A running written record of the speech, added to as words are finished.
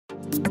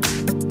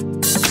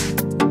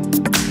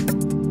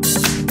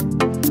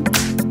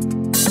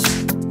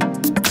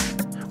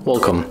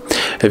Welcome.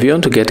 If you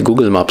want to get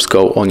Google Maps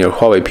Go on your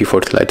Huawei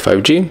P40 Lite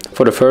 5G,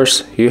 for the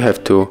first you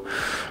have to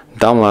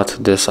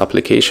download this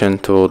application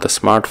to the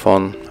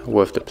smartphone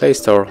with the Play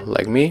Store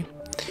like me.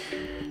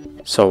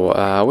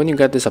 So when you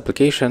get this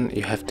application,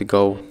 you have to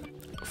go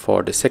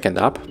for the second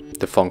app,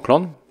 the phone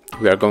clone.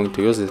 We are going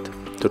to use it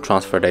to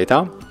transfer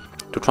data,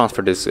 to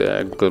transfer this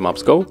Google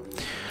Maps Go.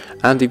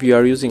 And if you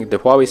are using the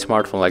Huawei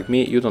smartphone like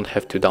me, you don't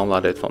have to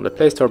download it from the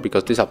Play Store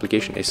because this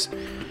application is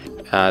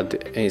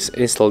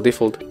installed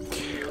default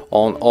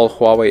on all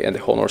Huawei and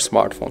Honor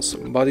smartphones.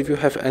 But if you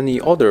have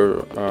any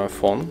other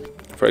phone,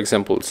 for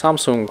example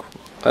Samsung,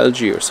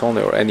 LG or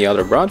Sony or any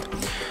other brand,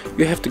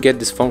 you have to get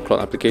this phone clone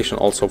application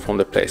also from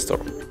the Play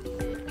Store.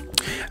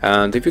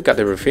 And if you got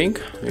everything,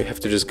 you have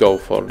to just go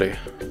for the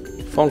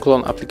phone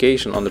clone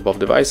application on the both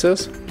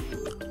devices.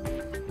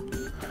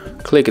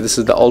 Click, this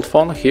is the old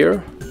phone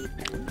here,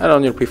 and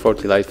on your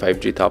P40 Lite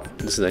 5G tab,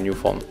 this is the new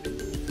phone.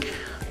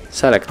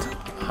 Select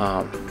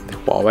the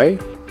Huawei,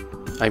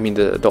 I mean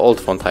the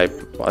old phone type,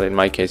 but in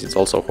my case it's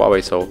also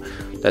Huawei, so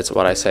that's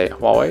what I say,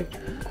 Huawei.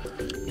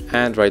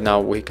 And right now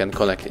we can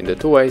connect in the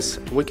two ways.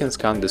 We can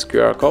scan this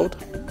QR code.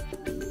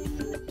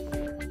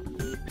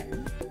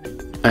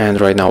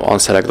 And right now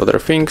unselect other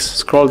things,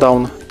 scroll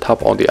down,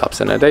 tap on the apps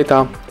and the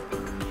data.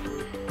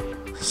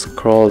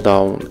 Scroll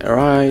down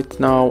right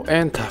now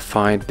and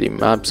find the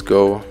Maps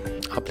Go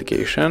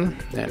application,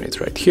 and it's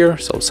right here.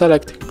 So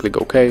select, click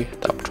OK,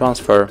 tap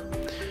transfer.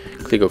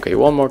 Click OK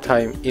one more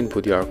time,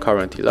 input your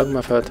current log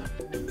method,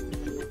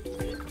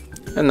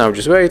 and now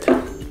just wait.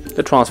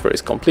 The transfer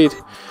is complete,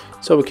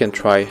 so we can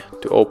try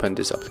to open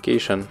this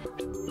application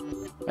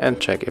and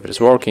check if it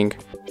is working.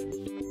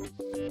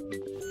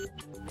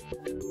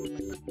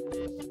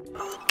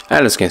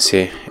 And as you can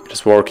see, it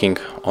is working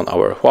on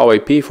our Huawei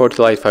P40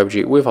 Lite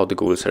 5G without the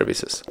Google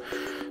services.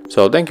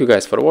 So thank you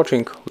guys for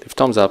watching, leave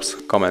thumbs ups,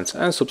 comments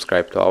and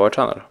subscribe to our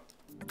channel.